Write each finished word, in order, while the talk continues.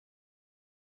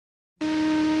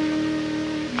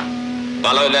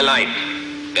Follow the light.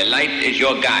 The light is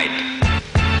your guide.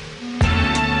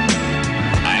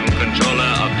 I am controller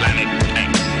of planet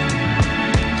X.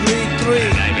 3-3.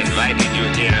 And I've invited you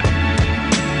here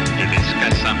to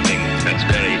discuss something that's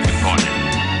very important.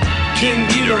 King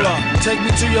Geedorah, take me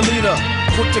to your leader.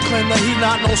 Quick to claim that he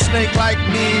not no snake like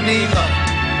me neither.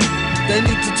 They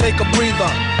need to take a breather.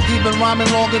 He been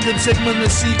rhyming longer than Sigmund the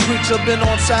Sea Creature. Been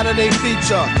on Saturday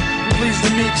feature. Pleased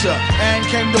to meet ya, and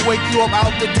came to wake you up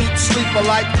out the deep sleeper.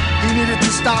 Like he needed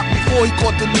to stop before he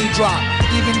caught the knee drop.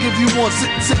 Even give you more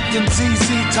zip than ZZ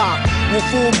Top. When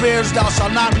full bears thou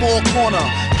shalt not more corner.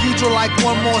 Geedorah like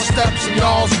one more steps and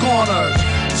y'all's goners.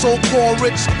 So-called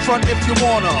rich, front if you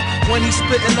wanna. When he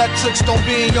spit electrics, don't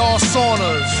be in y'all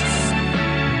saunas.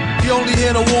 He only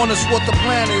here to warn us what the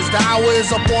plan is. The hour is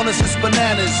up on us, it's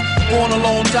bananas. Born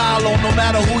alone, die alone, no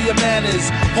matter who your man is.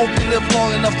 Hope he live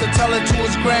long enough to tell it to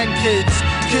his grandkids.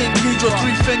 King Geedorah,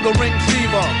 3-finger ring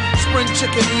fever. Spring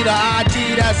chicken eater,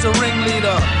 ID'd as the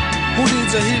ringleader. Who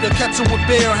needs a heater? Catch him with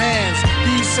bare hands.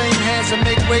 These same hands that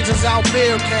make razors out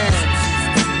beer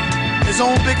cans. His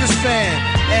own biggest fan,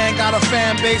 and got a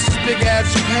fan base as big as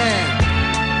Japan.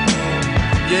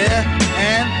 Yeah,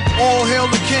 and all hail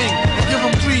the king, and give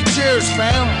him 3 cheers,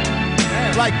 fam.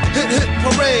 Like hit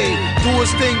parade, do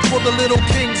his thing for the little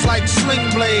kings like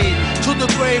Sling Blade. To the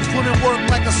grave, put in work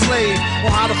like a slave.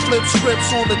 On how to flip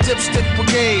scripts on the dipstick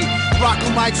brigade. Rock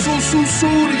 'em like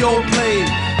studio play.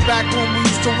 Back when we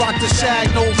used to rock the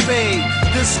shag, no fade.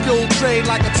 This skill trade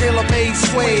like a tailor-made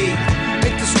suede.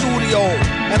 Hit the studio,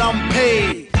 and I'm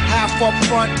paid. Half up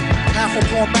front, half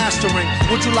upon mastering.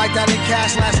 Would you like that in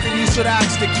cash? Last thing you should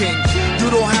ask the king. You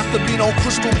don't have to be no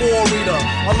crystal ball reader.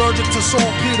 Allergic to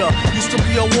saltpeter, used to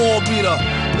be a wall beater.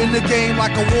 In the game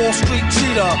like a Wall Street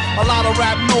cheater. A lot of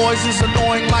rap noise is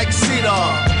annoying like cedar.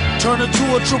 Turn into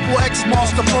a triple X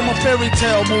monster from a fairy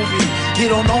tale movie. He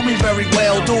don't know me very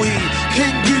well, do he?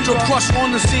 King Geedorah, crush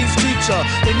on the scenes teacher.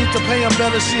 They need to pay him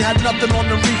better, she had nothing on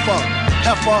the reefer.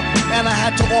 Heifer, and I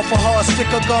had to offer her a stick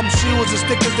of gum. She was as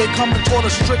thick as they come and taught a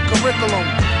strict curriculum,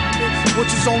 which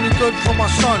is only good for my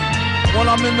son. When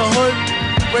I'm in the hood,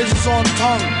 razors on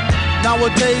tongue.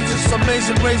 Nowadays it's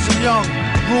amazing raising young.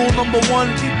 Rule number 1,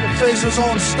 keep your Fazers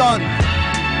on stun.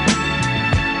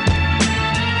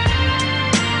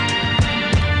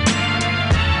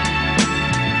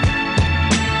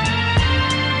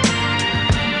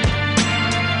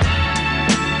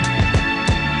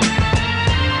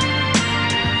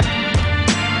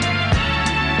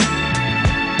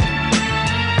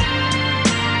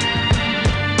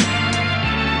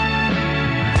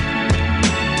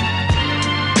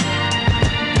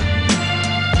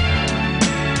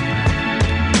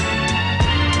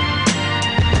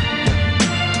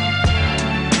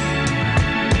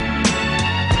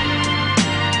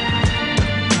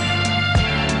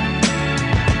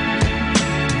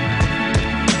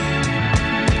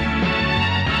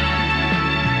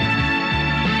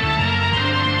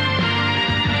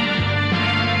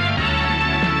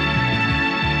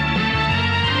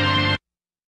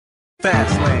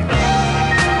 Fastlane.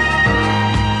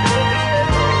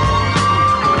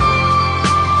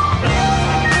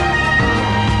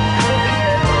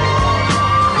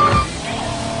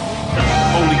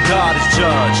 Only God is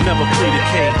judge, never plead a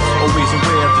case. Always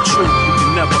aware of the truth, you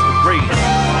can never erase.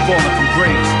 Falling from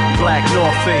grace, black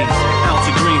North Face. Ounce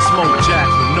of green smoke jack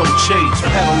with no chase.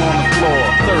 Pedal on the floor,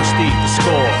 thirsty for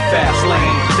score. Fast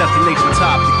lane, destination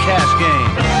top, the cash game.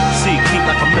 See, keep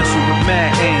like a missile with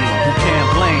mad aim. Who can't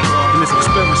blame in this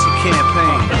conspiracy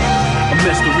campaign? A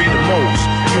mystery the most.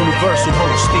 Universal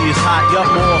host, is hot, yup,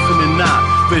 more often than not.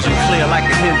 Vision clear like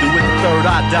a Hindu with the third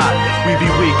eye dot. We be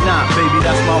weak, not baby,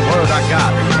 that's my word I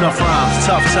got. Enough rhymes,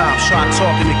 tough times, try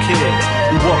talking to kids.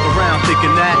 We walk around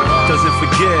thinking that doesn't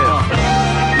forgive.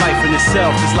 Life in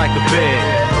itself is like a bed.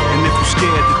 And if you're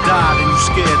scared to die, then you're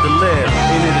scared to live.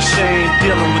 Ain't it a shame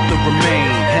dealing with the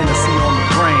remain? Hennessy on the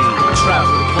brain,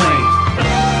 travel the plane.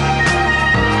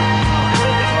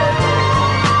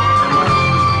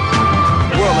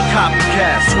 World of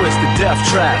copycats, twisted death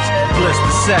traps.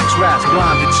 Blister sex raps,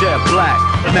 blinded jet black.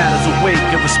 Matters awake,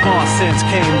 your response since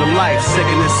came to life.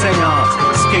 Sickening seance,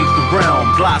 escape the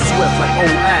realm. Fly swift like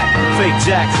old act. Fake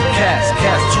jacks and cats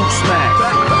too smack.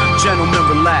 Gentlemen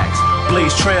relax.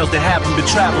 Blaze trails that haven't been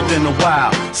traveled in a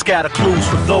while. Scatter clues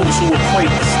for those who equate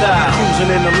the style.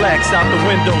 Cruising in the Lex out the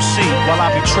window seat while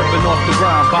I be tripping off the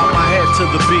rhyme, bob my head to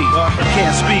the beat.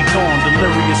 Can't speak on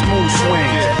delirious mood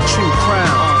swings. True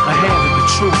crowns, a hand of the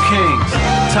true kings.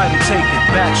 Title taken,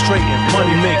 back straightened,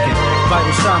 money making.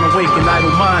 Vital sign awakened,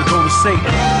 idle mind go to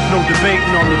Satan. No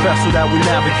debating on the vessel that we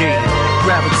navigating.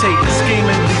 Gravitating,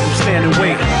 scheming, leave them standing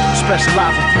waiting.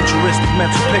 specialize in futuristic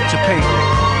mental picture painting.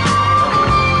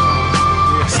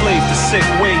 Slave to sick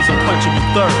ways, unquenchable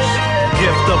thirst.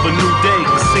 Gift of a new day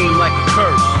can seem like a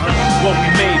curse. What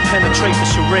we made penetrate the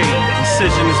charade.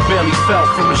 Incision is barely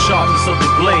felt from the sharpness of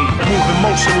the blade. Moving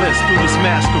motionless through this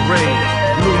masquerade.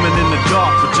 Looming in the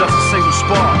dark with just a single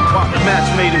spark.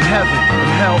 Match made in heaven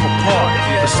and hell apart.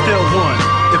 But still one,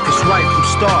 if it's right from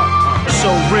start.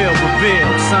 So real,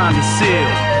 revealed, signed and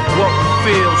sealed. What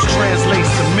we feels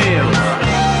translates to meals.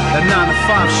 That 9 to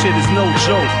 5 shit is no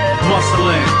joke.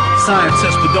 Muscling,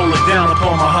 scientists but don't look down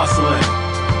upon my hustling.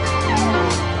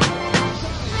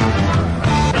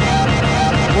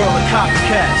 World of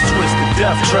copycats, twisted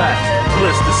death traps.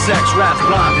 Blister sex raps,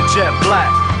 blinded jet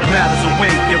black. Matters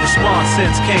awake, your response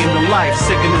since came to life.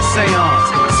 Sickening seance,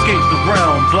 escape the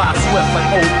realm. Fly swift like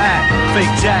old act.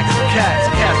 Fake jacks and cats,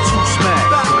 cats too smack.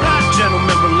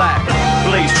 Gentlemen relax,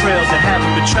 blaze trails that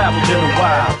haven't been traveled in a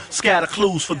while. Scatter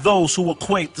clues for those who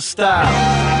acquaint the style.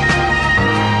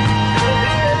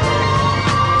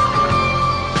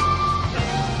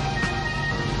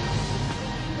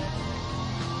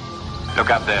 Look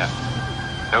up there.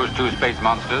 Those two space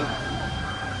monsters,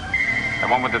 the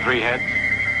one with the 3 heads,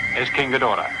 is King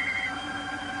Geedorah.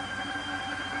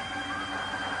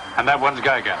 And that one's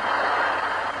Gigan.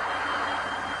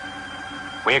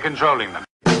 We're controlling them.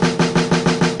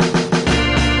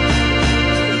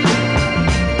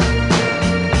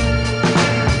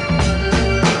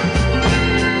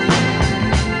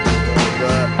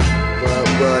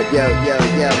 Yo,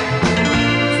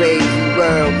 crazy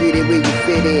world, get it where you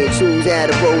fit in. Choose how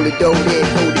to roll the dough, then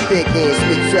hold the pick in.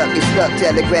 Switch up, get stuck,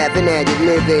 telegraph, and how you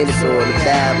living. It's all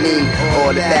about me,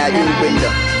 all about you in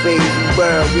the crazy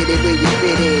world, get it where you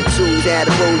fit in. Choose how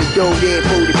to roll the dough, then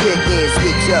hold the pick in.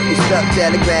 Switch up, get stuck,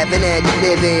 telegraph, and how you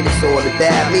living. It's all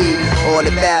about me, all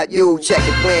about you. Check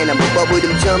the plan, I'ma bubble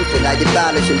them jumps till I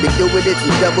abolish them. Been doing it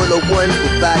from 001s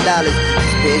for $5.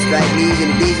 Spins like these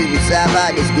and these with side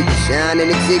pockets. Get the shine in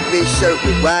a tick-fit shirt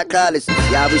with wide collars.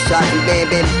 Y'all was shocking,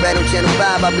 bam, right on channel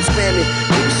 5. I was spamming.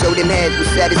 Maybe show them heads was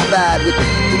satisfied with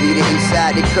the leader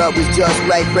inside the cup was just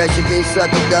right. Pressure been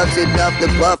sucking ducks enough to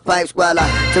buff pipes while I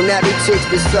turn out these chicks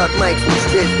to suck mics from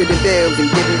strips to the bills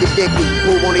and give them the dick with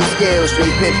move on their scales.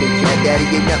 Straight pimping. Jack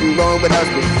Daddy ain't nothing wrong with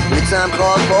hustling. When the time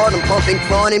calls for them pumping,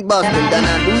 clawing and busting. Done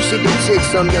I do shit to chicks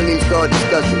some youngins call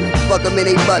disgusting. Fuck them in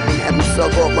they button, have them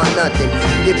suck off my nothing.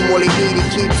 Give them all they need and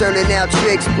keep turning out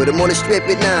tricks. Put them on the strip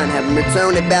at 9, have them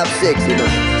return at about 6. You know,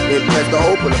 then press the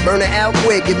hope or burn it out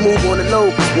quick and move on the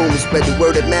low. Cause when we spread the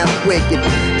word of mouth quick, get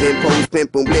the pimpos,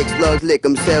 pimp them, blick, slugs, lick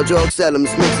them, sell drugs, sell them,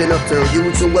 mix it up, turn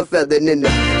you to a feather in the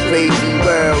crazy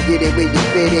world. Get it where you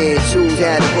fit in. Choose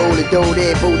how to roll the dough,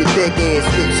 then pull the pick in.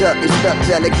 Switch up and stuck,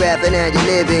 telegraph, and how you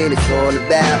living. It's all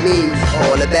about me,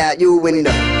 all about you in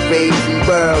the crazy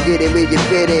world. Get it where you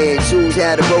fit in. Choose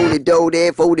how to roll the dough,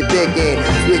 then fold the pick in.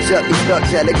 Switch up and stuck,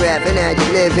 telegraph, and how you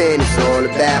living. It's all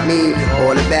about me,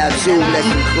 all about you.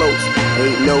 Listen close.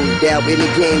 Ain't no doubt in the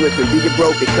game. If it be the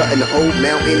broke, they cutting the whole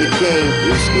mountain in the game.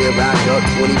 They still rock up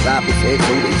 25%,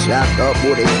 so they chop up.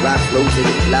 Or they rock slow till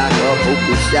they lock up. Hope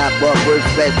they chop up, work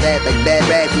fast like bad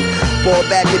rashes. Fall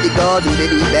back to the guards and they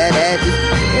bad asses.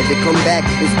 As they come back,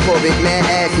 it's pouring mad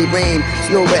acid rain.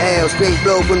 Snow or hell, straight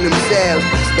blow from themselves.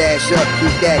 Stash up,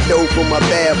 keep that dough for my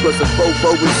bell. Plus a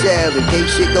fofo with shells in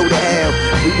case shit go to hell.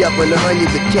 We up on the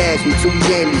onion with cash and 2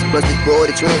 jammies. Plus it's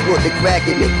broad to transport the crack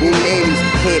in the boom namies.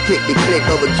 Can't pick the click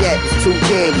of a cat, it's too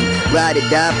candy. Ride or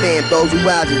die, fan, those who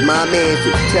rise is my man.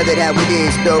 So tell it how it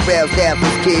is, the rail staff,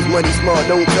 these kids, money smart,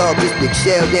 don't talk, just big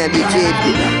shell down, big kids.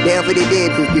 Down for the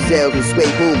dead, cause gazelles and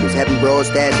straight boomers. Having broad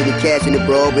stash in the cash and the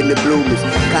broad in the bloomers.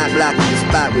 Cop blocking the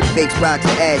spot with fake rocks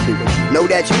and ashes. Know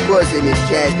that you bustin' this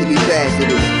cash to be faster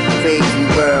than crazy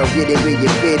world. Get it where you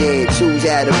fit in. Choose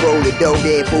how to roll the dough,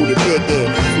 then pull the pick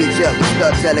in. Switch up the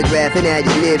stuff, telegraph, and how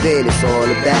you living. It's all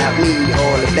about me,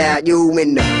 all about you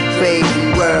in the crazy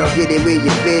world. Get it where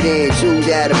you fit in. Choose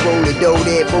how to roll the dough,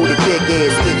 then pull the pick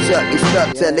in. Switch up the stuff,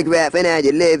 telegraph, and how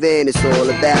you living. It's all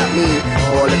about me,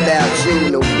 all about you,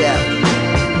 no doubt.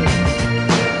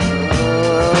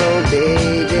 Oh,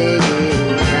 baby,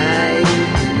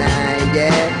 night,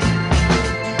 yeah.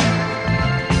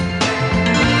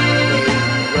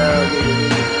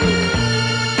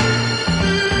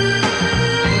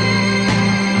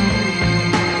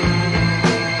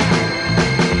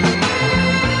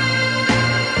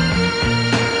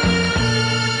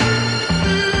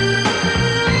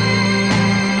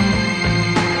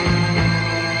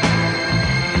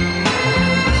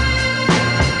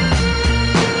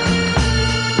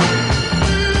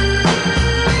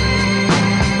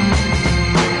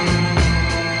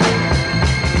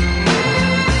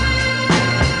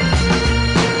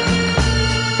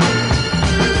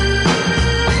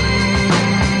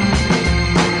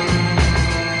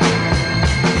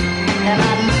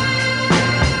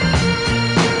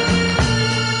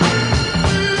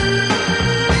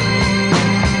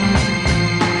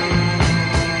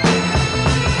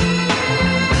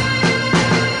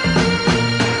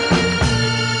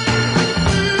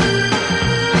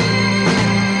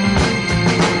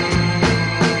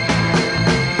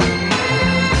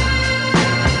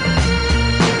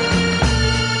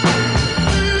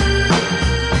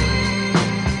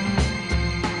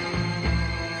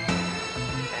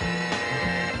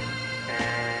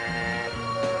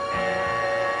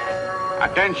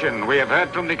 Attention, we have heard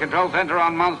from the control center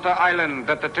on Monster Island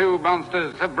that the two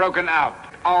monsters have broken out.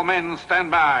 All men stand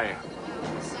by.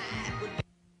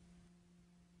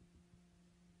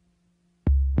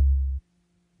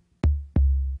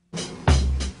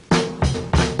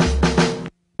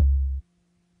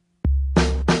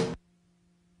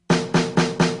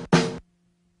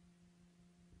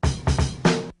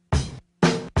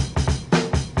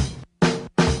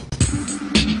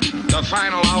 The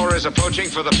final hour is approaching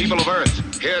for the people of Earth.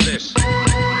 Hear this.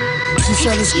 She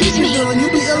said, excuse me, Dylan, you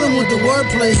be illin' with the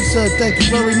wordplay. He said, thank you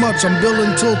very much, I'm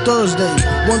billing till Thursday.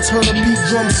 Once heard a beat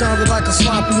drum sounded like a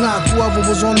sloppy knock. Whoever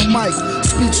was on the mic,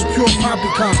 speech was pure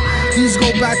poppycock. These go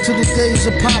back to the days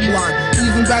of Pop Lock,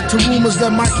 even back to rumors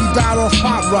that Mikey died off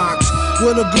Pop Rocks,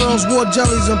 where the girls wore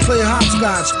jellies and played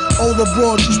hopscotch. Older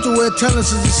broads used to wear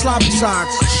tennises and sloppy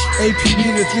socks. APB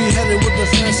the three-headed with the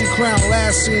fancy crown,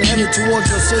 last seen headed towards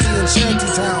your city in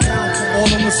Shantytown. All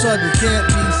of a sudden can't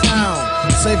be found.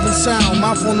 Safe and sound,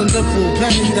 mouth on the nipple,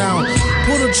 panty down.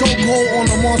 Put a chokehold on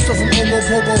the monster from Pogo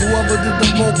Pogo. Whoever did the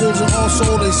vocals and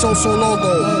also they so-so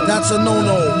logo. That's a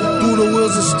no-no. Through the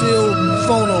wheels of steel,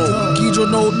 phono. Geedorah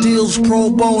no deals pro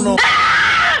bono.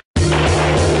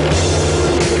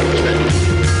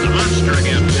 The monster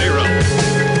again, 0.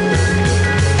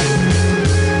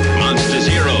 Monster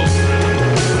 0.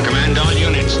 Command all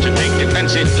units to take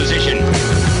defensive position.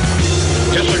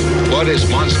 Yes, sir. What is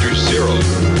Monster 0?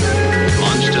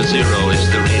 Monster 0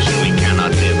 is the reason we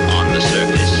cannot live on the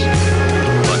surface,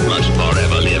 but must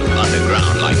forever live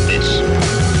underground like this.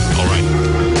 All right.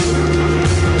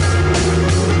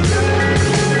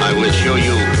 I will show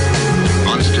you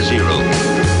Monster 0.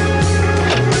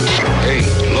 Hey,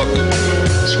 look.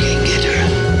 It's Geedorah.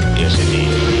 Yes,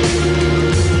 indeed.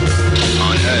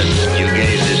 On Earth, you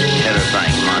gave this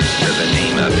terrifying monster the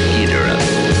name of Geedorah.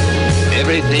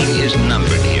 Everything is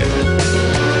numbered here.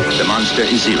 The monster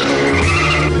is 0.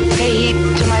 Pay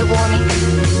heed to my warning.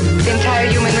 The entire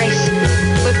human race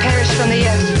will perish from the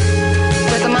earth.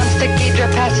 Where the monster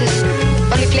Geedorah passes,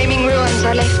 only flaming ruins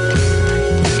are left.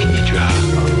 Geedorah.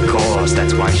 Of course,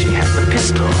 that's why she had the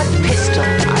pistol. What pistol?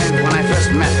 When I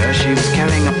first met her, she was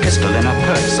carrying a pistol in her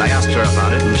purse. I asked her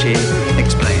about it, and she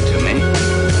explained to me.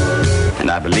 And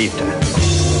I believed her.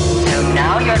 So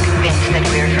now you're convinced that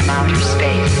we're from outer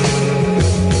space.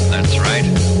 That's right.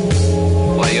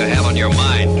 What do you have on your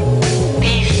mind?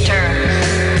 Peace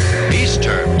terms. Peace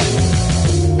terms.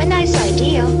 A nice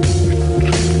idea.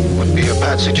 Would be a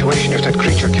bad situation if that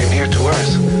creature came here to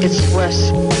Earth. It's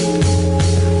worse.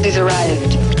 He's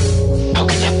arrived. How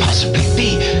can that possibly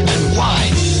be? And why?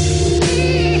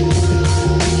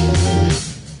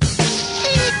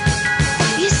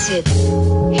 Is it?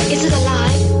 Is it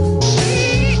alive?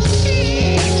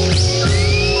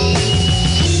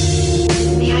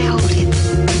 May I hold it?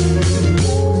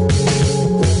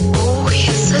 Oh,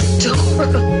 it's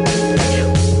adorable.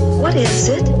 What is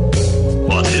it?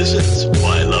 What is it,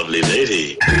 my lovely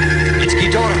lady? It's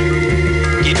Geedorah.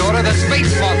 Geedorah, the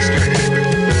space monster.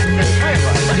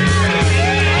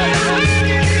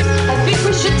 I think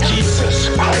we should... Jesus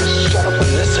Christ, shut up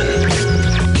and listen.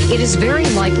 It is very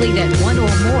likely that one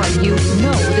or more of you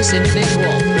know this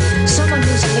individual. Someone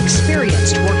who's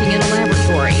experienced working in a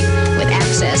laboratory, with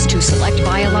access to select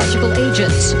biological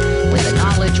agents, with the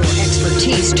knowledge or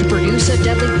expertise to produce a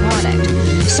deadly product.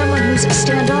 Someone who's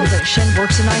standoffish and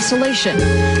works in isolation.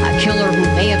 A killer who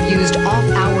may have used off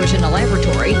hours in a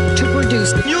laboratory to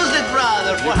produce... Music,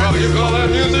 brother! You call that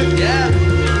music? Yeah.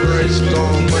 Very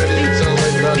strong, buddy. It sounds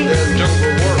like goddamn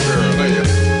jungle warfare, don't you?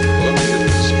 Let me get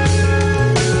this.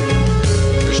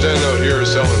 You stand out here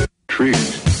selling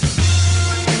trees.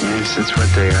 Yes, that's what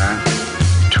they are.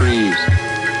 Trees.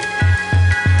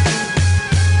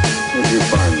 Where'd you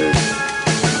find this?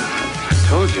 I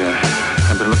told you.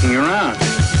 I've been looking around.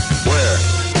 Where?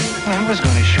 Well, I was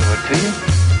going to show it to you.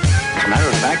 As a matter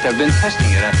of fact, I've been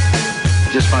testing it. I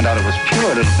just found out it was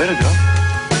pure a little bit ago.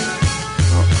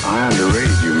 Well, I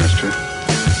underrated you, mister.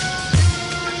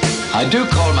 I do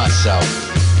call myself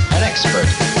an expert,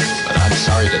 but I'm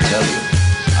sorry to tell you,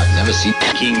 I've never seen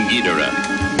King Geedorah.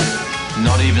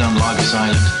 not even on Lagos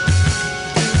Island.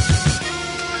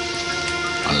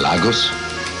 On Lagos?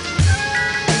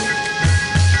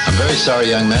 I'm very sorry,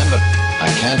 young man, but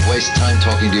I can't waste time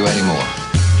talking to you anymore.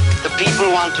 The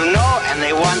people want to know, and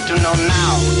they want to know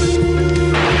now.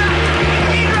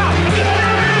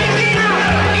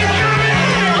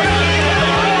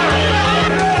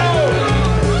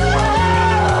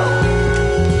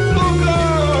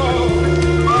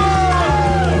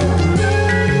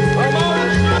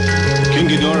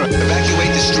 Geedorah.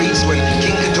 Evacuate the streets when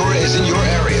King Geedorah is in your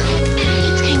area.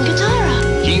 It's King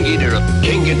Geedorah. King Geedorah.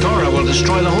 King Geedorah will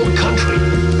destroy the whole country.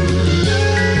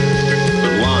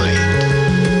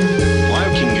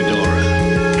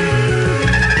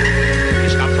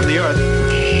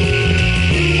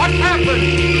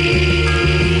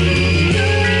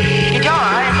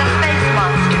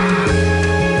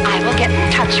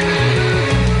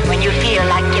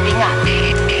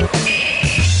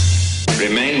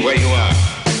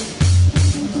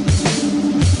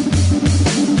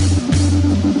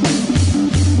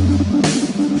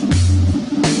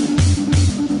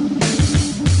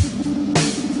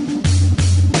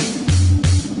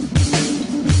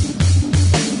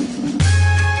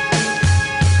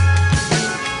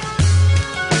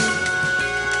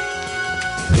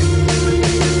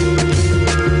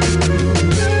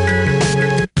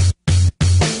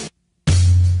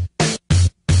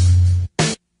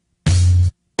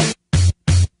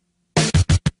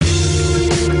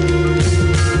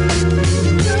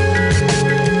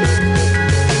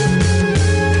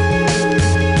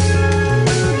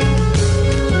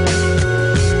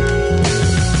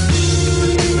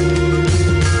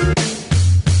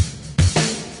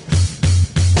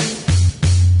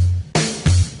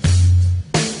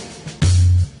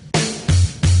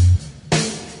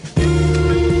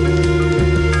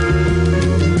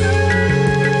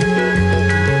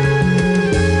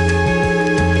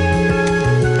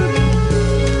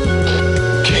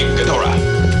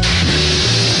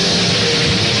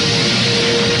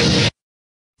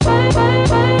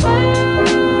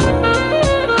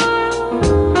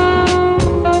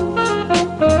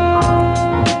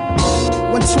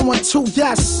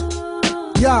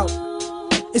 Yo,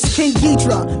 it's King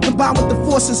Geedorah, combined with the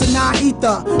forces of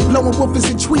non-ether. Blowing woofers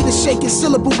and tweeters, shaking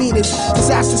syllable meters.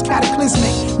 Disasters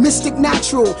cataclysmic, mystic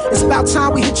natural. It's about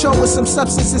time we hit y'all with some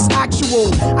substances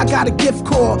actual. I got a gift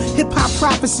called hip-hop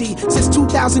prophecy. Since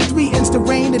 2003 ends the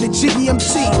reign of the Jiggy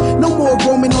MC. No more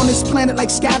roaming on this planet like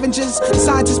scavengers.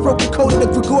 Scientists broke the code of the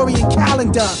Gregorian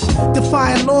calendar.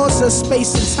 Defying laws of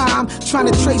space and time. Trying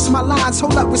to trace my lines,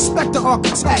 hold up, respect the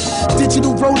architect.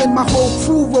 Digital rolling, my whole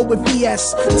crew roll with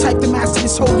VS. Type to master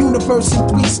this whole universe in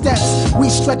 3 steps. We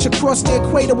stretch across the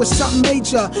equator with something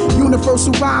major.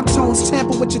 Universal rhyme tones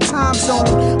tamper with your time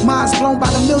zone. Minds blown by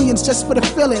the millions just for the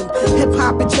feeling.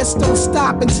 Hip-hop, it just don't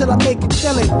stop until I make a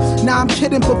killing. Nah, I'm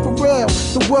kidding, but for real,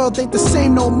 the world ain't the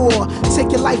same no more.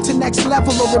 Take your life to next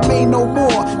level or remain no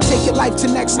more. Take your life to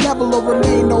next level or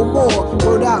remain no more.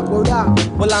 Word up, word up.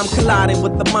 Well, I'm colliding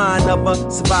with the mind of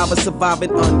a survivor, surviving,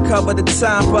 uncover the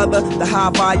time, brother. The high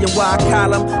volume, wide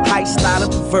column, high style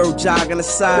of the verb, jogging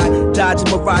aside. Dodging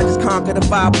mirages, conquer the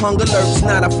vibe, hunger lurks,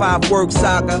 not a 5-word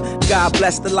saga. God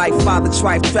bless the life, Father,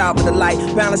 trife, travel the light.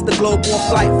 Balance the globe on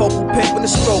flight, vocal pimp in the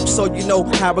stroke, so you know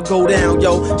how it go down,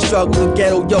 yo. Struggle the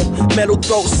ghetto, yo. Metal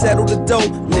throat, settle the dough.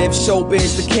 Live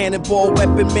showbiz, the cannonball,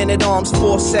 weapon, men at arms,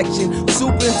 4th section.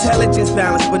 Super intelligence,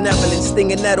 balance, benevolence,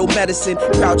 stinging nettle medicine.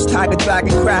 Crouch, tiger,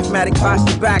 dragon, craftmatic,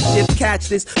 posture, back, shift, catch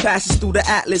this, passes through the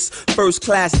atlas. First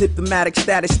class, diplomatic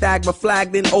status, stagma,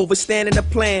 flagged in, overstanding the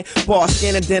plan. Bar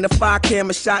scan, identify,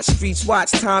 camera shot, streets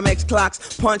watch, Timex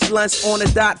clocks, punch lunch on the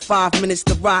dot, 5 minutes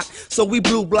to rock. So we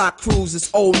blue block crews,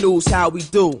 it's old news, how we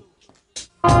do.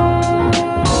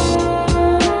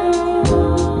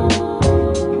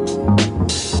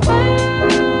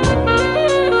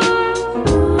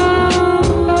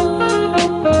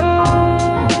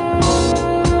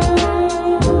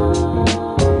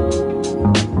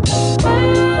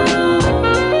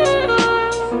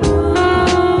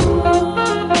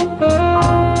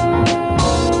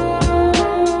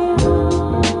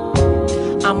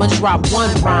 Drop one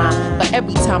rhyme, but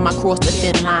every time I cross the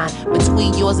thin line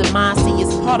between yours and mine, see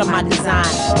it's part of my design.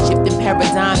 Shifting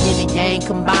paradigm, yin and yang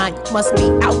combined. You must be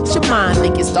out your mind,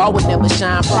 thinking Stahhr would never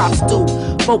shine. Props do,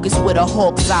 focus with a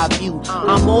hawk's eye view.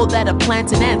 I'm all that a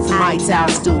plantain and some White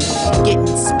House do. Getting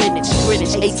spinach, Greenwich,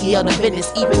 ATL to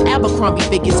Venice. Even Abercrombie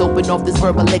figures open off this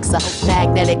verb elixir.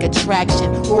 Magnetic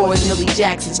attraction, raw as Millie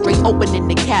Jackson. Straight opening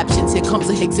the captions, here comes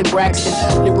a Hicks and Braxton.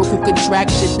 Lyrical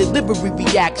contraction, delivery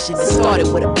reaction. It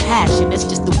started with a passion, that's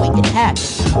just the way it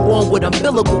happened. Born with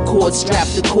umbilical cords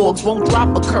strapped to cords, won't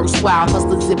drop a curse while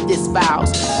hustlers zip this vows.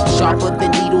 Sharper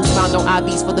than needles, found on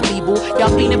IVs for the feeble. Y'all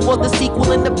fiending for the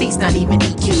sequel and the beat's not even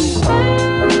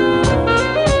EQ.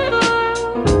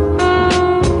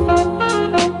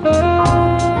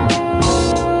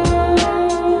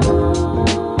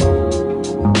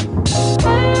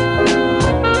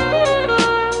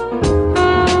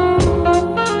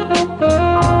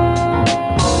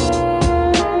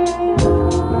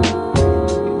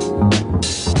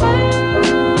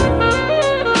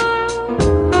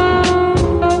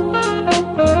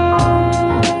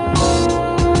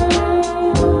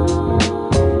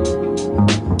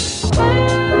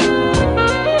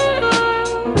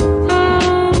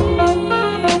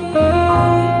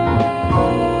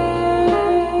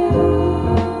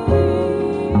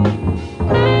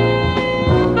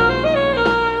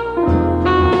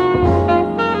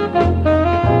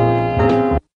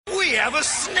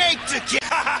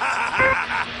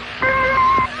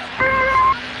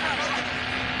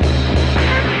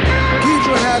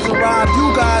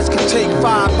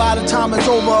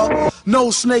 No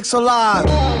snakes alive.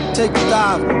 Take a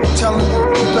dive. I'm telling you,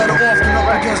 you better off than up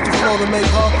against the floor to make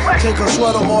her take her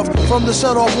sweater off. From the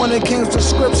set off when it came to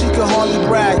scripts, he could hardly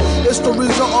brag. It's the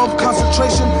result of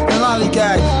concentration and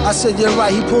lollygag. I said, you're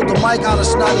right, he pulled the mic out of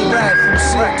snotty rag.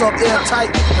 Sealed up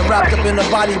airtight and wrapped up in a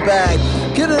body bag.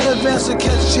 Get an advance and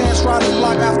catch chance riding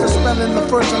block after spending the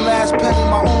first and last penny,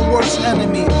 my own worst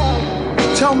enemy.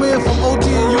 Tell me if I'm OD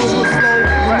and usual flow.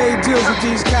 We made deals with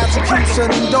these cats who keep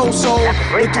sending dough, so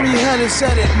the 3-headed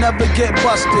said it, never get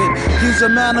busted. He's a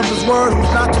man of his word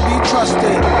who's not to be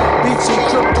trusted. Beats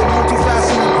encrypted,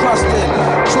 multifaceted, encrusted.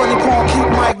 20 pawn, keep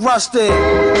Mike rusted.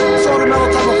 Sort of metal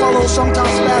type of fellow, sometimes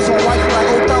spaz on wife like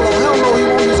Othello. Hell no, he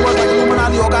won't use words like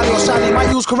Illuminati or Gotti or Shani. Might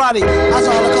use karate. I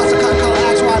saw the cost of cotton color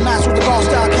axe why I match with the golf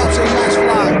style caps and max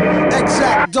fly.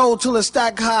 Exact dough till it's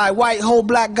stack high. White hole,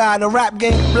 black guy, the rap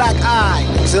game, black eye.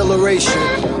 Exhilaration,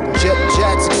 jet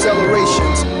jets,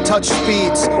 accelerations. touch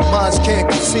speeds, minds can't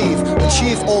conceive.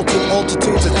 Achieve altered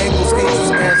altitudes and angles,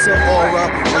 angels answer,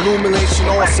 aura, illumination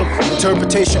awesome,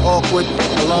 interpretation awkward,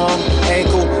 alarm,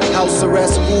 ankle, house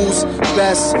arrest, who's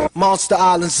best, Monster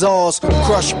Island Czars,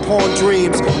 crush upon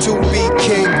dreams, to be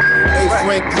king, 8th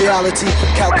rank reality,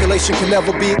 calculation can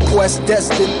never be quest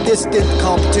destined, distant,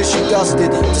 competition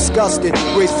dusted, disgusted,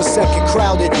 race for second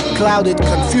crowded, clouded,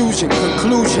 confusion,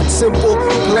 conclusion, simple,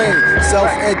 plain,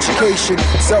 self-education,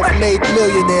 self-made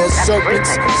millionaires, serpents,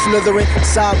 slithering,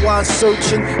 sidewise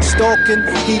searching, stalking,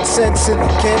 heat sensing,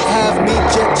 can't have me,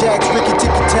 jet jacks, Ricky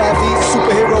Ticky Tavi,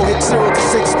 superhero hit 0 to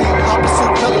 60,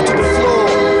 opposite pedal to the floor,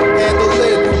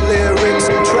 handling, lyrics,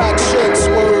 traction,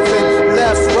 swerving,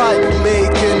 left, right,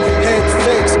 making, head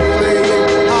fakes,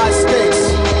 playing, high stakes,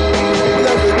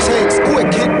 whatever it takes,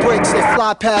 quick hit breaks, they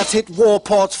fly past, hit wall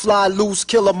parts, fly loose,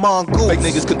 kill a mongoose. Fake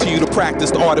niggas continue to practice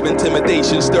the art of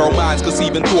intimidation, sterile minds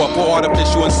conceiving thought for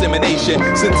artificial insemination,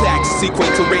 syntax,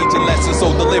 sequence, arranging lessons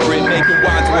so deliberate, making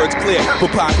wise words clear,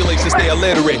 but populations stay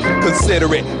illiterate,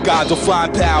 consider it, gods will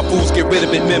flying power, fools get rid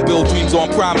of it, men build dreams on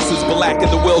promises, but lacking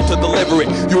the will to deliver it,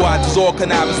 your odds is all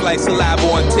cannabis like saliva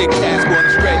on tic-tacs, going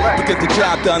astray, but get the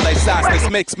job done like sauceless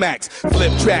mix-max,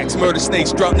 flip tracks, murder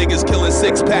snakes, drunk niggas killing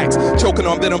six-packs, choking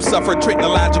on venom, suffer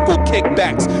technological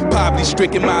kickbacks,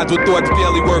 poverty-stricken minds with thoughts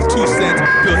barely worth 2 cents,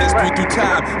 build history through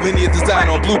time, linear design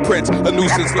on blueprints, a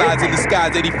nuisance lies in the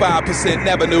skies, 85%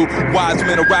 never knew, wise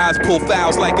men arise, pull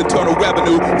fouls like internal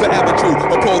revenue, forever true,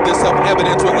 uphold this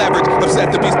self-evidence with leverage,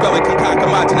 upset the beast belly, concoct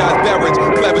homogenized beverage,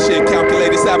 clever shit,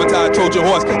 calculated sabotage, Trojan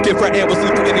horse, give for ambush,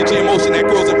 lethal energy, emotion that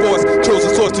grows in force,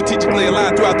 chosen source, strategically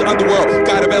aligned throughout the underworld,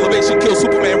 god of elevation, kill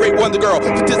Superman, rape Wonder Girl,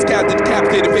 for discounted,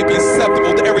 decapitated, fate being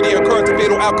susceptible to everyday occurrence, and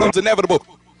fatal outcomes inevitable.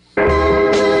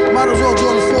 Might as well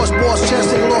join the force, boss.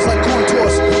 Chance take a loss like coin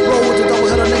toss. Roll with the double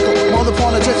header nickel. Mother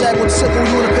pawn a jet jag with the sickle,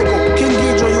 you in a pickle. King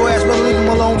Geedorah, your ass better leave him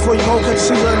alone before you go catch a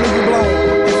Caesar and leave you blown.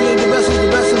 If he ain't the best, he's the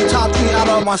best in the top 3 out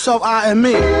of myself, I, and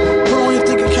me. Put on your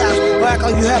thinking caps, or act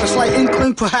like you had a slight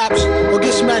inkling, perhaps. Or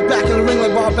get smacked back in the ring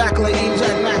like Bob Backlund and Aim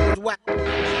Jack Mack was whack.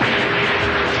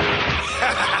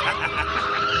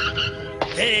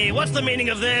 Hey, what's the meaning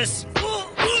of this?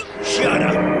 Shut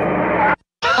up.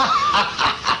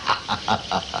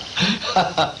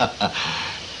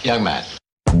 Young man.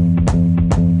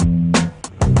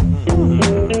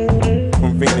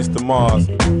 From Venus to Mars,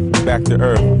 back to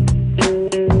Earth,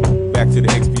 back to the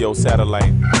XBO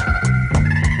satellite.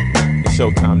 It's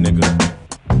showtime, nigga.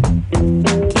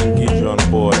 King Geedorah on the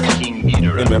board. King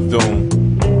Geedorah. MF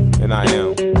Doom. And I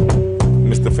am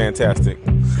Mr. Fantastik.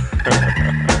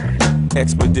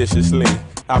 Expeditiously,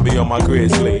 I'll be on my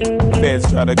grizzly.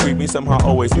 Feds try to creep me, somehow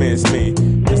always miss me.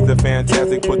 Mr.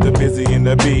 Fantastik, put the busy in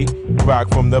the beat. Rock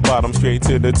from the bottom straight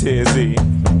to the tizzy.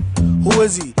 Who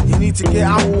is he? You need to get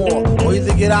out more, or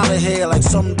either get out of here like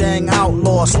some dang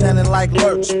outlaw standing like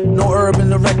lurch. No herb in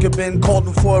the record bin, called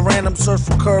him for a random search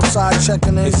for curbside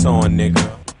checking in. It's on, nigga.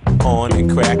 On and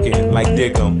cracking like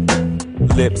dig 'em.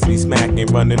 Lips be smacking,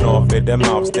 running off at their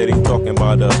mouth, steady talking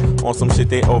about us. On some shit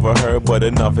they overheard, but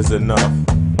enough is enough.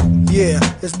 Yeah,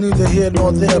 it's neither here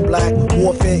nor there, black.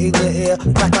 Warfare in the air,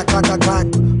 clack, clack, clack, clack, clack.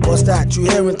 What's that? You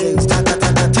hearing things, tap, tap,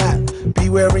 tap, tap, tap. Be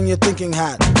wearing your thinking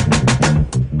hat.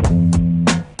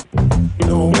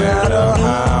 No matter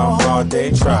how hard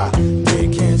they try, they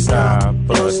can't stop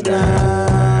us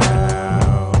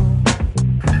now.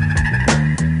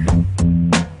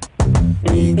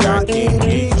 We got King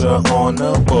Geedorah on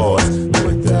the board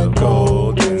with the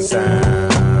golden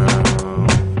sound.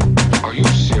 Are you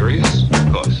serious?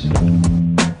 Of course.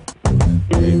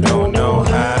 They don't know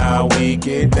how we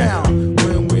get down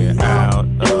when we're out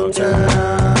of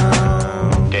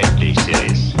town. Deadly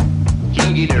serious.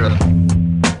 King Geedorah.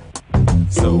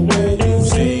 So when you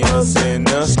see us in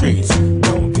the streets,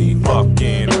 don't be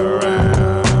fucking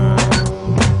around.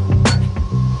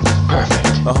 Perfect.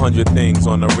 100 things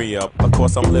on the re-up. Of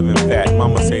course I'm living fat.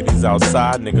 Mama say these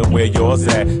outside, nigga, where yours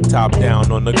at? Top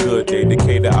down on a good day.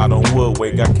 Decatur out on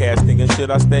Woodway. Got cash thinking, should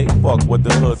I stay? Fuck what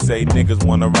the hood say. Niggas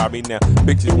wanna rob me now.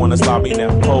 Bitches wanna slob me now.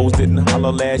 Hoes didn't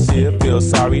holler last year. Feel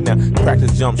sorry now.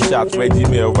 Practice jump shots. Reggie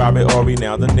Mill, Robert Ory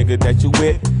now. The nigga that you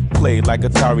with? Played like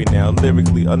Atari now,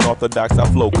 lyrically unorthodox, I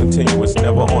flow continuous,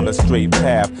 never on a straight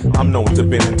path, I'm known to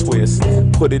bend and twist,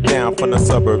 put it down from the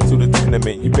suburb to the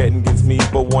tenement, you betting against me,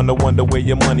 but wonder where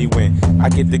your money went, I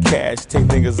get the cash, take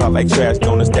niggas out like trash,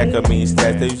 don't stack of mean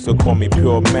stats, they used to call me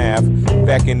pure math,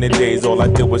 back in the days all I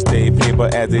did was stay paper,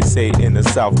 as they say in the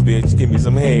South, bitch, give me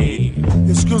some hay.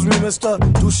 Excuse me, mister,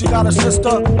 do she got a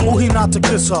sister? Who he not to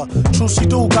kiss her? True, she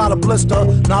do got a blister,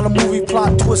 not a movie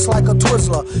plot twist like a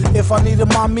Twizzler, if I needed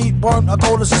my meat burnt, I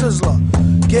go to Sizzler.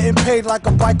 Getting paid like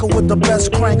a biker with the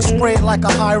best crank. Sprayed like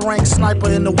a high-rank sniper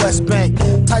in the West Bank.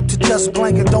 Type to just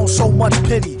blank and don't show much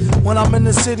pity. When I'm in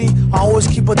the city, I always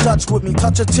keep a Dutch with me.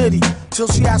 Touch a titty till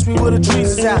she asks me where the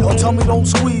trees is at. Or tell me don't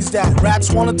squeeze that. Rats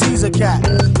wanna tease a cat.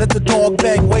 Let the dog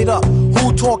beg, wait up.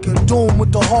 Who talking? Doom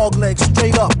with the hog legs.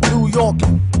 Straight up, New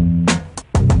Yorkin'.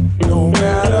 No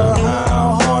matter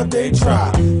how hard they try,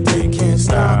 they can't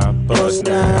stop us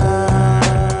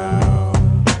now.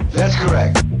 That's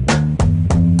correct.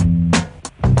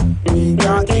 We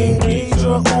got King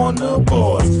Geedorah on the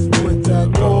boards with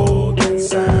that golden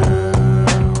sound.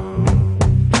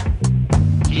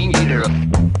 King Geedorah.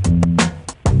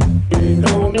 They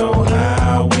don't know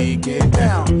how we get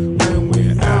down when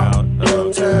we're out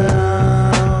of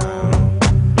town.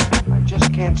 I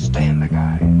just can't stand the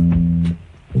guy.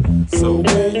 So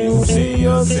when you see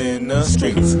us in the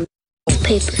streets,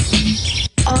 paper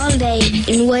all day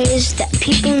in ways that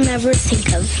people never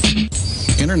think of.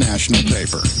 International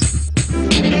paper.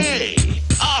 Hey,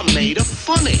 I made a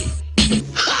funny.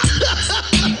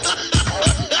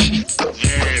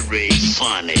 Very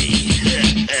funny.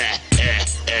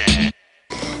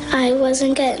 I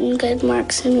wasn't getting good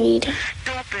marks in reading.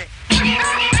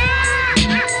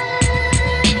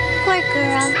 Poor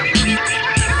girl.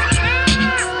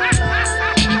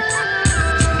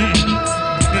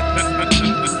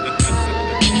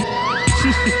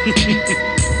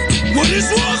 What is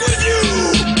wrong with you?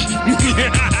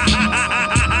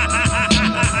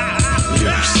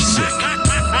 You're sick.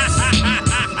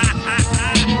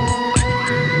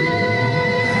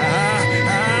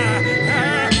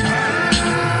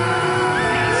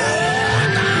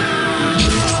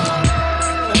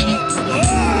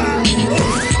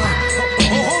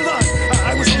 Hold on.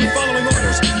 I was only following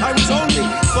orders. I was only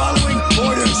following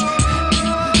orders.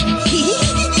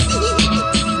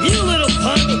 You little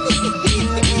punk.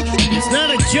 It's not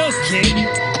a joke, kid.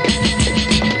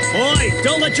 Boy,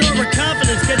 don't let your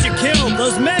overconfidence get you killed.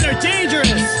 Those men are dangerous.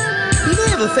 He may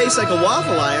have a face like a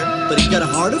waffle iron, but he's got a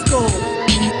heart of gold.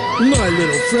 My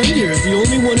little friend here is the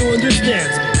only one who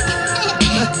understands me.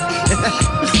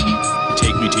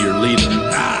 Take me to your leader.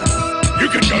 Ah, you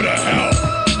can go to hell.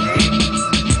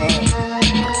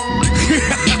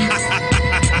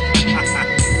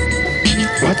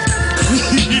 What?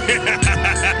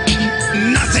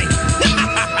 Nothing.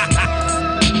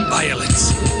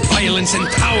 Violence. Violence and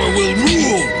power will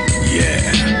rule.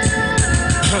 Yeah.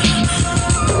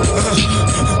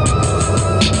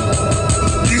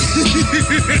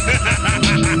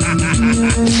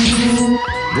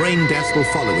 Brain death will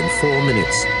follow in 4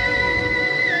 minutes.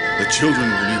 The children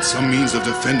will need some means of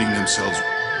defending themselves.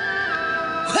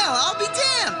 Well, I'll be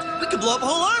damned. We could blow up a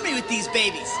whole army with these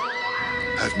babies.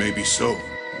 That may be so.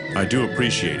 I do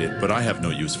appreciate it, but I have no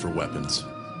use for weapons.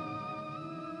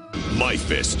 My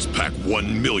fists pack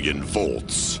 1 million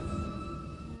volts.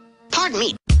 Pardon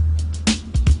me.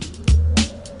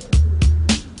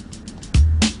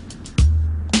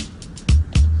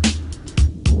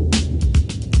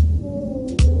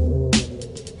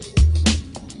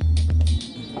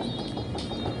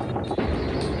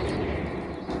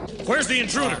 Where's the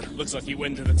intruder? Looks like he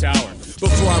went into the tower.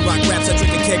 Before I rock raps, I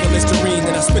drink a keg of Listerine.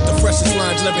 Then I spit the freshest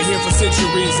lines never heard for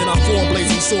centuries. And I form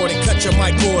blazing sword and cut your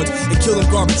mic cords. And kill them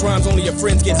garbage rhymes only your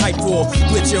friends get hyped for.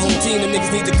 Blitz your whole team, the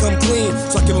niggas need to come clean.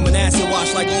 So I give them an acid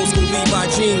wash like old school Levi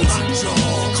jeans.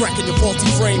 Cracking your faulty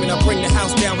frame and I bring the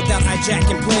house down without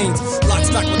hijacking planes. Lock,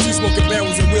 stock with 2 smoking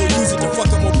barrels and we'll use it to fuck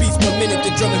up more beats per minute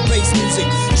than drum and bass music.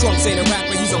 Trunks ain't a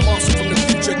rapper, he's a monster from the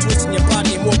future. Twisting your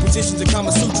body in more positions than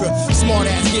Kama Sutra. Smart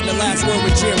ass getting the last word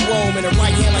with Jim Rome. And a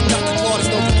right hand like Dr. Claude is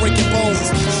known for breaking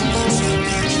bones.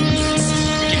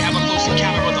 We can have a close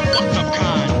encounter with a fucked up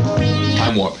kind.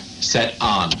 Time warp. Set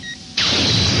on.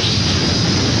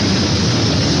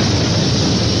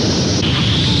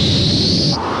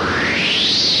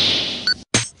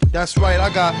 That's right, I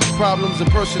got problems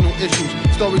and personal issues.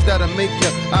 Stories that'll make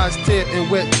your eyes tear and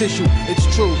wet tissue. It's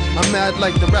true, I'm mad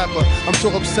like the rapper. I'm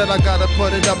so upset I gotta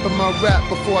put it up in my rap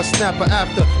before I snap her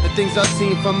after the things I've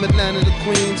seen from Atlanta to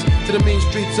Queens to the mean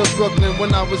streets of Brooklyn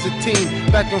when I was a teen.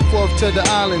 Back and forth to the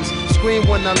islands, screamed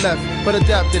when I left, but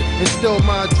adapted. And still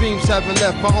my dreams haven't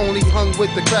left. I only hung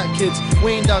with the crack kids.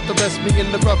 Weaned out the rest, me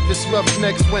in the roughest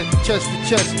roughnecks went chest to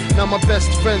chest. Now my best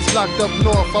friend's locked up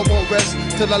north. I won't rest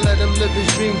till I let him live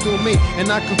his dream through me.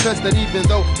 And I confess that even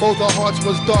though both our hearts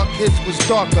was dark, his was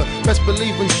darker. Best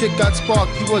believe when shit got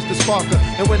sparked, he was the sparker.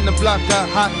 And when the block got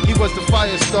hot, he was the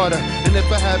fire starter. And if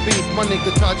I had beef, my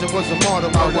nigga Taja was a martyr.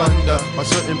 I wonder why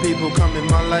certain people come in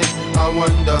my life. I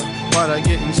wonder why I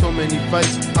get in so many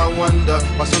fights. I wonder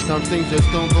why sometimes things just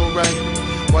don't go right.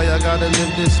 Why I gotta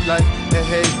live this life? Hey,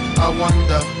 hey, I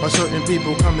wonder why certain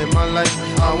people come in my life.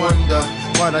 I wonder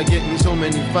why I get in so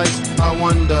many fights. I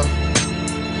wonder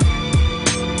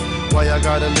why I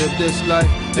gotta live this life.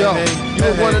 Yo, you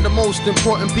were one of the most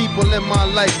important people in my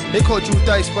life. They called you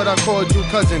Dice, but I called you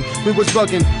cousin. We was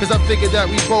bugging, cause I figured that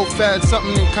we both had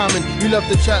something in common. You love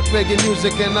to chat reggae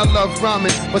music and I love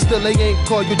rhyming, but still they ain't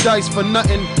called you Dice for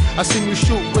nothing. I seen you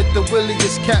shoot with the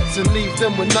williest cats and leave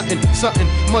them with nothing. Something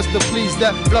must have pleased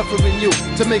that bluffer in you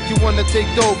to make you wanna take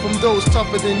dough from those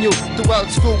tougher than you. Throughout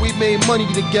school we made money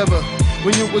together.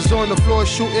 When you was on the floor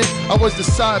shooting, I was the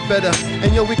side better.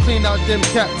 And yo, we cleaned out them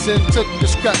cats and took the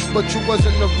scraps, but you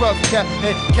wasn't a rough cat,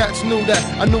 and cats knew that.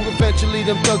 I knew eventually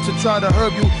them thugs would try to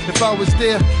hurt you. If I was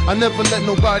there, I never let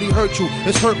nobody hurt you.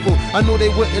 It's hurtful, I knew they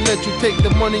wouldn't let you take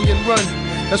the money and run.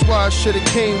 That's why I should've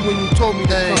came when you told me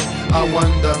that. I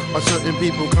wonder why certain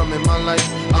people come in my life.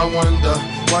 I wonder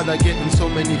why I get in so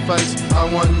many fights.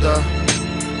 I wonder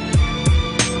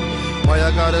why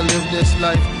I gotta live this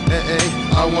life. Hey, hey,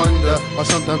 I wonder why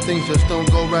sometimes things just don't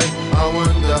go right. I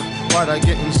wonder why I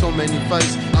get in so many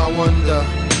fights. I wonder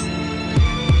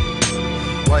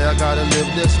why I gotta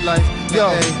live this life. Yo,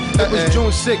 it was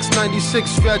June 6,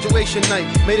 96, graduation night.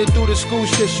 Made it through the school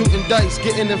shit, shooting dice,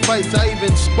 getting in fights. I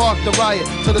even sparked a riot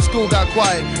till the school got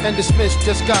quiet and dismissed.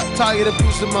 Just got tired of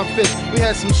using my fist. We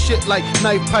had some shit like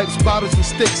knife, pipes, bottles, and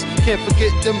sticks. Can't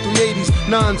forget them 380s,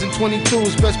 9s, and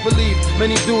 22s. Best believe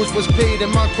many dudes was paid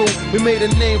in my crew. We made a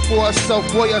name for ourselves.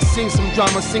 Boy, I sing some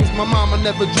drama. Sings my mama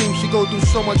never dreamed she go through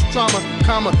so much trauma.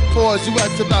 Comma, pause. You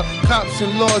asked about cops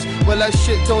and laws. Well, that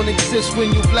shit don't exist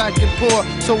when you black and poor.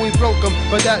 So we broke them.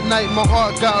 But that night my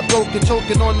heart got broken,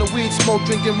 choking on the weed smoke,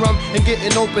 drinking rum and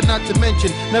getting open. Not to mention,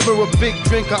 never a big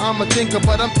drinker, I'm a thinker,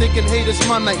 but I'm thinking, hey, this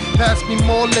my night. Pass me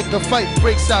more liquor, fight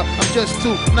breaks out. I'm just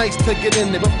too nice to get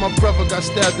in there, but my brother got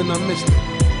stabbed and I missed it.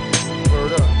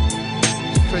 Word up,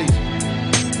 it's crazy.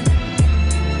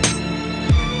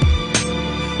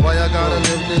 Why I gotta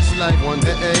live this life?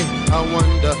 Wonder, I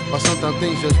wonder why sometimes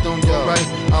things just don't go right.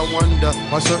 I wonder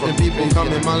why certain people come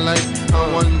in my life.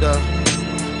 I wonder.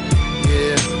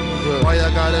 Yeah, why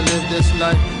I gotta live this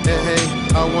life? Hey, hey,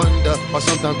 I wonder why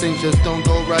sometimes things just don't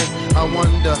go right. I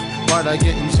wonder why I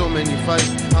get in so many fights.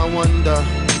 I wonder,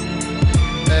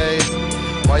 hey,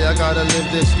 why I gotta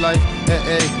live this life? Hey,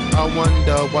 hey, I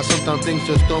wonder why sometimes things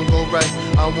just don't go right.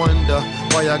 I wonder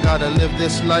why I gotta live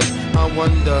this life. I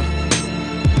wonder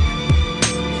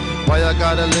why I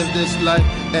gotta live this life.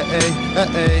 Hey, hey, hey,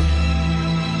 hey.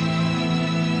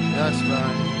 That's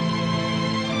right.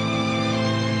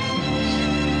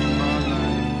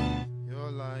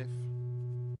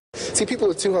 See,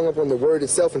 people are too hung up on the word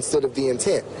itself instead of the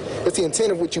intent. It's the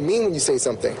intent of what you mean when you say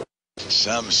something.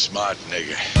 Some smart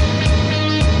nigger.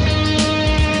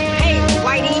 Hey,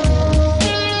 Whitey,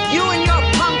 you and your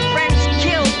punk friends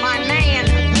killed my man.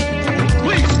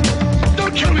 Please,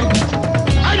 don't kill me.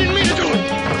 I didn't mean to do it.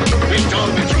 He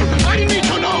told the truth. I didn't mean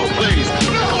to. No, please.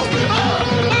 No.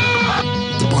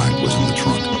 The black was in the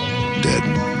trunk, dead.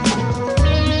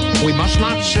 We must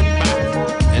not sit back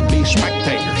and be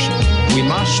spectators. We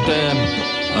must,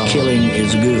 killing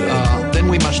is good. Then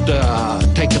we must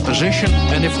take a position,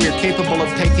 and if we're capable of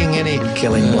taking any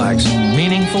killing blacks,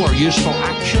 meaningful or useful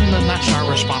action, then that's our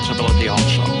responsibility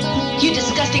also. You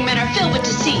disgusting men are filled with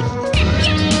deceit.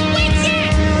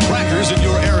 Crackers in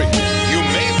your area. You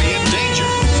may be in danger.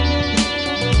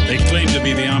 They claim to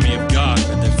be the army of God,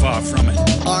 but they're far from it.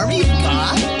 Army of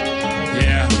God?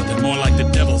 Yeah, but they're more like the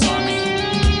devil's army.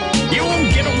 You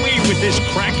won't get away with this,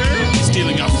 cracker.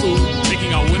 Stealing our food,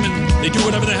 taking our women. They do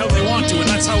whatever the hell they want to, and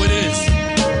that's how it is.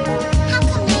 How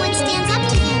come no one stands up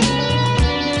to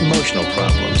them? Emotional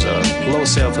problems, low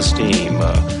self-esteem,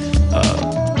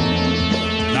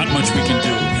 Not much we can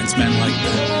do against men like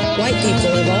that. White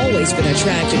people have always been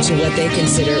attracted to what they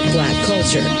consider black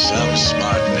culture. Some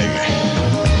smart nigger.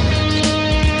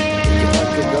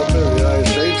 The government of the United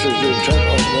States is intent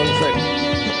on one thing: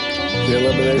 the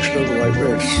elimination of the white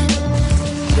race.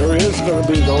 There is going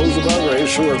to be those of our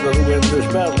race who are going to win this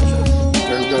battle.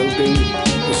 They're going to be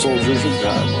the soldiers of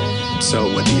God.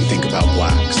 So what do you think about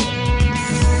blacks?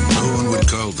 No one would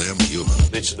call them human.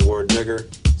 Mention the word nigger,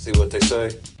 see what they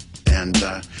say. And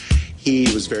he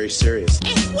was very serious.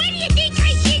 And what do you think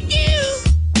I should do?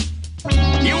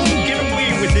 You won't get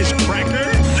away with this,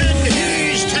 cracker. And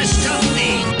who's to stop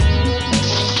me?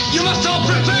 You must all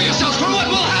prepare yourselves for what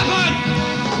will happen!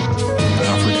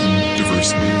 African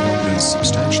diversity is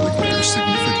substantially greater,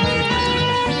 significantly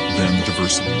greater than the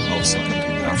diversity outside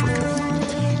Africa.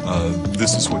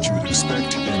 This is what you would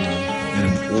expect in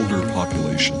an older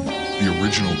population, the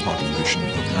original population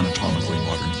of anatomically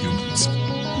modern humans.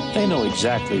 They know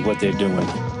exactly what they're doing.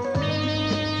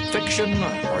 fiction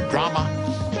or drama?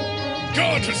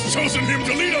 God has chosen him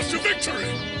to lead us to victory!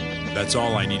 That's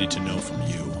all I needed to know from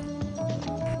you.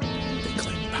 They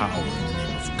claim power in the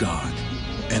name of God,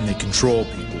 and they control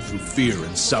people through fear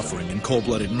and suffering and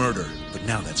cold-blooded murder. But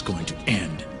now that's going to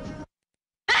end.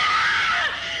 Look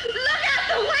out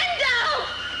the window!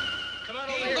 Come on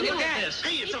over here. Look at that.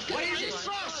 Hey, it's a flaming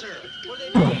saucer.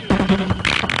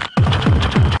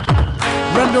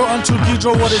 Render unto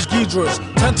Geedorah what is Geedorah's.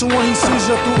 10 to 1 he sees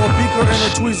you through a beaker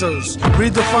and a tweezers.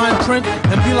 Read the fine print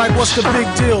and be like, what's the big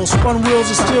deal? Spun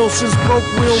wheels of steel since broke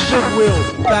wheel, big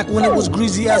wheel. Back when it was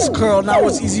greasy as curl, now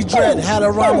it's easy dread. Had a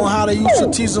rhyme on how they used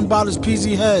to tease him about his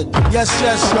peasy head. Yes,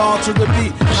 yes, y'all, to the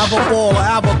beat. Have a ball,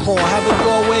 have a call, have a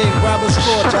doorway and grab a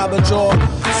straw, jab a jaw.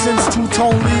 Since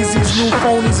two-tone leads, these new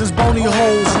phonies is bony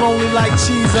holes. Lonely like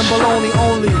cheese and bologna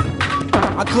only.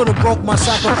 I could've broke my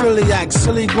sacrophiliac.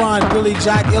 Silly grind, Billy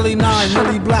Jack, Illy 9,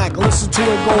 Millie Black. Listen to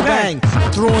it go bang.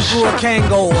 Through and through a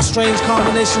Kango. A strange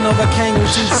combination of a Kango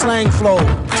teeth slang flow.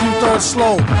 2/3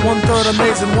 slow, 1/3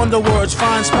 amazing. Wonder words,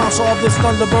 fine sponsor of this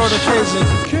Thunderbird occasion.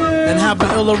 And have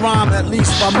an iller rhyme at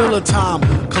least by Miller time.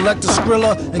 Collect a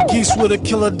Skrilla and geese with a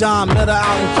killer dime. Met her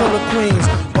out in Killer Queens.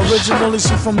 Originally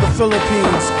she from the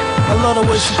Philippines. I love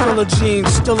the way she fill her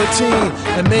jeans, still a teen,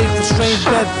 and made for strange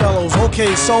bedfellows.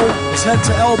 Okay, so it's head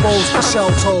to elbows for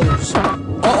shell toes.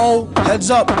 Uh-oh, heads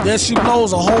up, there she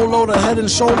blows. A whole load of head and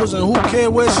shoulders, and who cares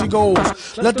where she goes?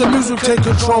 Let the music take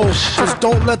control. Just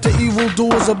don't let the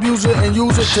evildoers abuse it and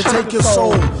use it to take your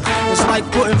soul. It's like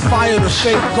putting fire to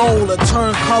fake gold that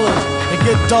turn colors and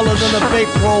get duller than a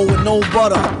baked roll with no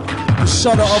butter. The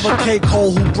shutter of a cake hole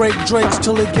who break drakes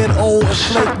till it get old and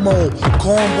flake mold.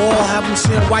 Cornball, haven't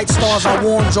seen white stars, I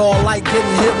warned y'all, like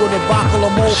getting hit with a bottle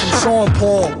of mold from Sean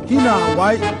Paul. He not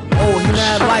white, oh, he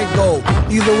mad light though.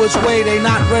 Either which way, they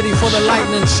not ready for the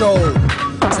lightning show.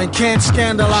 And can't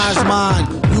scandalize mine.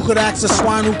 You could ask the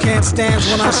swine who can't stand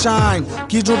when I shine.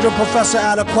 Geedorah the professor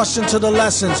add a question to the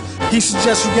lessons. He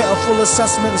suggests you get a full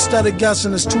assessment instead of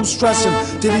guessing. It's too stressing.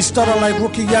 Did he stutter like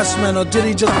rookie yes men, or did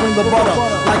he just bring the butter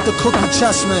like the cookie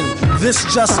chessman? This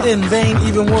just in, they ain't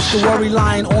even worth the worry.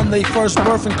 Lying on they first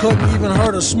birth and couldn't even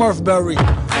hurt a Smurfberry.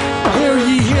 Hear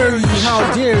ye,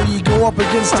 how dare ye go up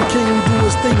against the king who do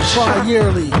his thing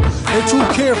tri-yearly. They too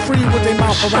carefree with their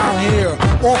mouth around here.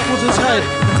 Off with his head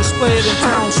and display it in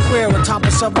town square. Atop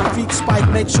a 7 feet spike,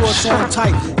 make sure it's on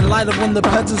tight. In light of when the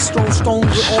peasants throw stones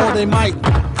with all they might.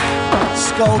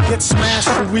 Skull gets smashed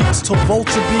for weeks till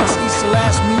vulture beaks eats the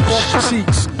last meat off the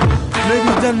cheeks.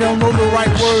 Maybe then they'll know the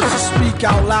right words to speak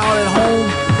out loud at home,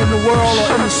 in the world,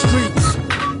 or in the streets.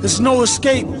 There's no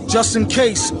escape, just in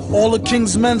case all the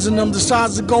king's men's in them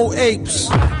decides to go apes.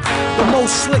 The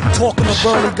most slick talking to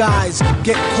burly guys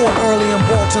get caught early and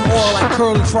bought in oil like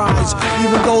curly fries.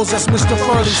 Even those that's Mr.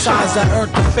 Furley size that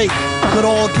earned the fate could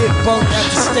all get burnt at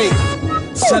the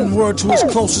stake. Send word to his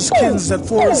closest kins that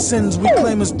for his sins we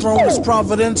claim his throne, his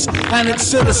providence, and its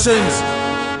citizens.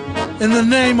 In the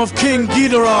name of King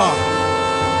Geedorah.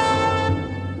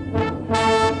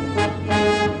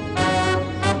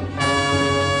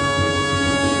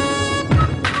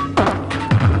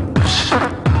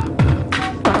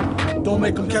 Don't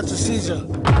make him catch a seizure.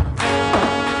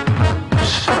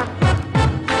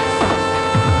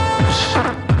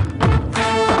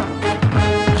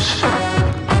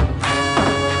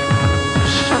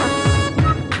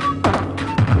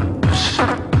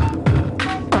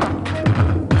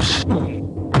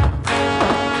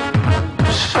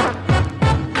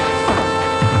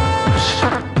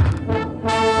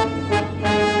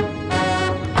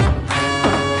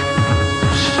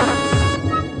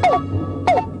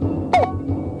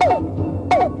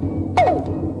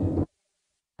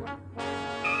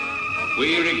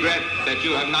 We regret that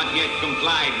you have not yet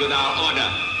complied with our order.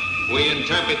 We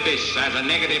interpret this as a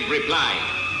negative reply.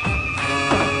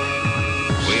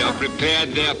 We are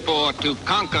prepared, therefore, to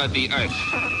conquer the Earth.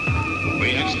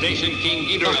 We have stationed King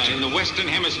Geedorah in the Western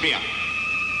Hemisphere.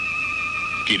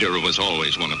 Geedorah was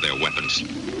always one of their weapons.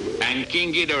 And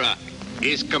King Geedorah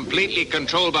is completely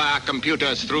controlled by our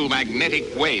computers through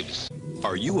magnetic waves.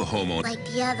 Are you a homeowner? Like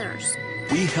the others.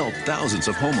 We help thousands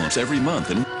of homeowners every month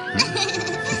and...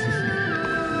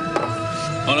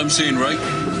 All I'm saying, right,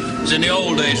 is in the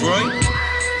old days, right?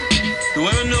 The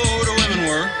women know who the women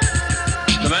were.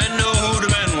 The men know who the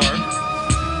men were.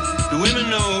 The women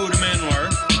know who the men were.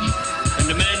 And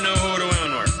the men know who the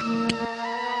women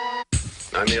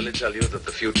were. I merely tell you that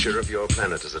the future of your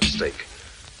planet is at stake.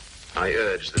 I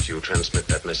urge that you transmit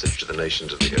that message to the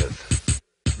nations of the Earth.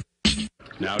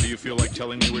 Now do you feel like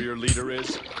telling me where your leader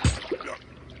is?